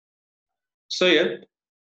So here,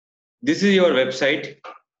 this is your website.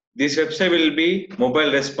 This website will be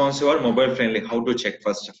mobile responsive or mobile friendly. How to check?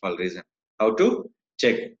 First of all, reason how to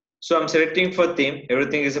check. So I'm selecting for theme.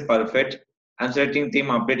 Everything is perfect. I'm selecting theme,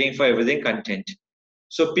 updating for everything content.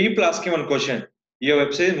 So people asking one question: your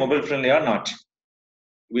website is mobile friendly or not?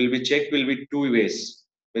 Will be check will be two ways.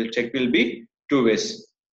 Will check will be two ways.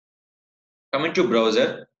 Coming to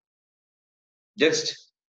browser,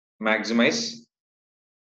 just maximize.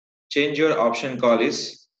 Change your option call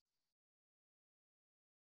is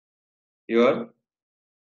your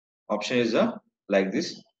option is like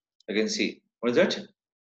this. You can see what is that?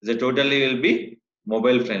 The totally will be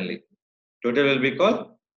mobile friendly. Total will be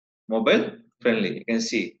called mobile friendly. You can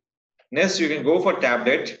see. Next, you can go for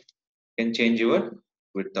tablet. You can change your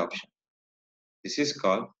width option. This is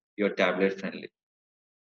called your tablet friendly.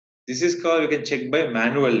 This is called you can check by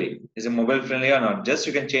manually. Is it mobile friendly or not? Just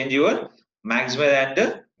you can change your maximize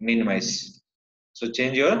and minimize. So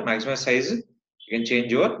change your maximum size. You can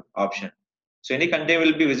change your option. So any content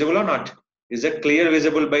will be visible or not? Is it clear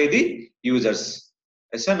visible by the users?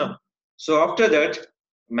 Yes or no? So after that,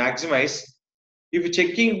 maximize. If you're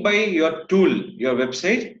checking by your tool, your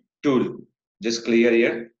website tool, just clear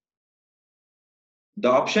here. The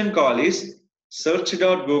option call is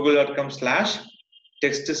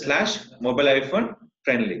search.google.com/text/mobile iPhone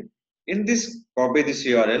friendly. In this, copy this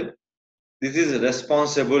URL. This is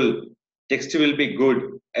responsible. Text will be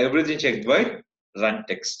good. Everything checked by run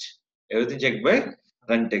text. Everything checked by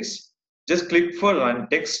run text. Just click for run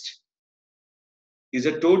text. Is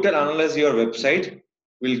a total analyze your website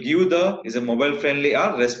will give the is a mobile friendly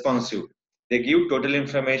or responsive. They give total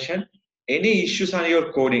information. Any issues on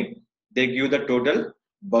your coding, they give the total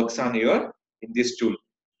bugs on your in this tool.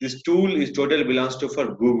 This tool is total belongs to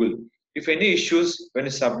for Google. If any issues when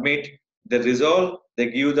you submit, they resolve,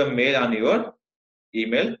 they give the mail on your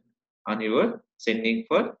email on your sending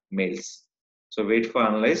for mails. So wait for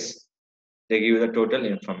analyze. They give you the total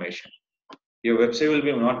information. Your website will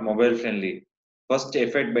be not mobile friendly. First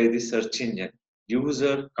effect by the search engine.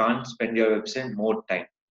 User can't spend your website more time.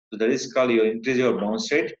 So that is called you increase your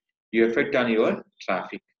bounce rate, you effect on your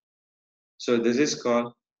traffic. So this is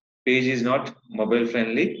called page is not mobile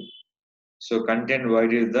friendly. So content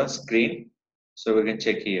void is the screen. So we can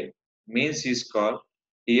check here. Means is called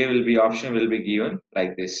here will be option will be given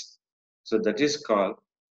like this. So that is called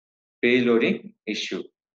page loading issue.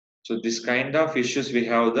 So this kind of issues we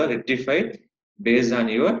have the rectified based on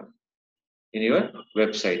your in your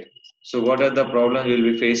website. So what are the problems you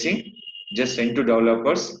will be facing? Just send to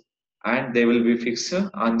developers and they will be fixed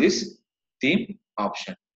on this theme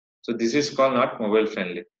option. So this is called not mobile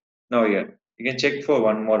friendly. Now here you can check for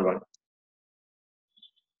one more one.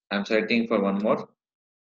 I'm selecting for one more.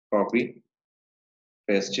 Copy,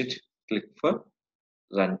 paste it, click for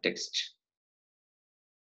run text.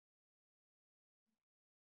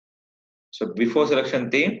 So before selection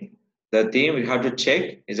theme, the theme we have to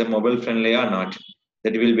check is a mobile friendly or not.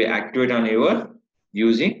 That will be activate on your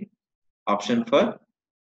using option for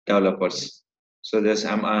developers. So this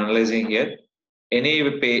I'm analyzing here. Any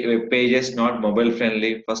web page is not mobile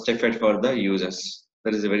friendly. First effect for the users.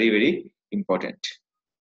 That is very important.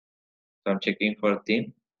 So I'm checking for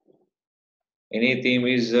theme. Any theme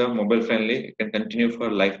is mobile friendly. You can continue for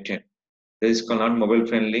lifetime. This is not mobile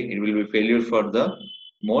friendly. It will be failure for the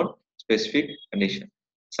more specific condition.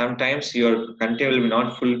 Sometimes your content will be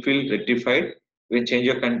not fulfilled, rectified. When change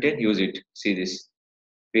your content, use it. See this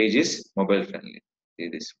page is mobile friendly. See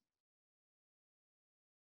this.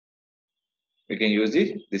 We can use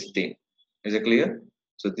this theme. Is it clear?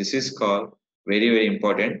 So this is called very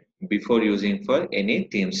important before using for any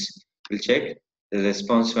themes. We'll check the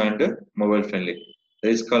response and mobile friendly. That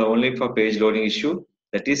is called only for page loading issue.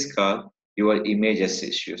 That is called your images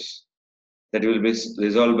issues. That will be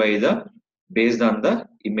resolved by the based on the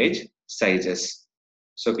image sizes.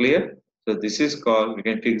 So clear? So this is called we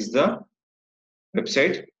can fix the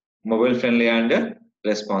website mobile friendly and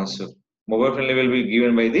responsive. Mobile friendly will be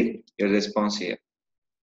given by the your response here.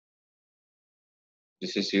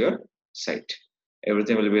 This is your site.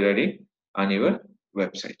 Everything will be ready on your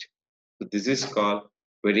website. So this is called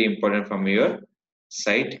very important from your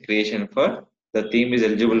site creation for the theme is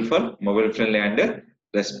eligible for mobile friendly and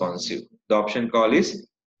responsive. The option call is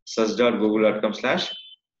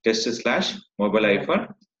search.google.com/test/mobile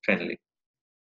iPhone friendly.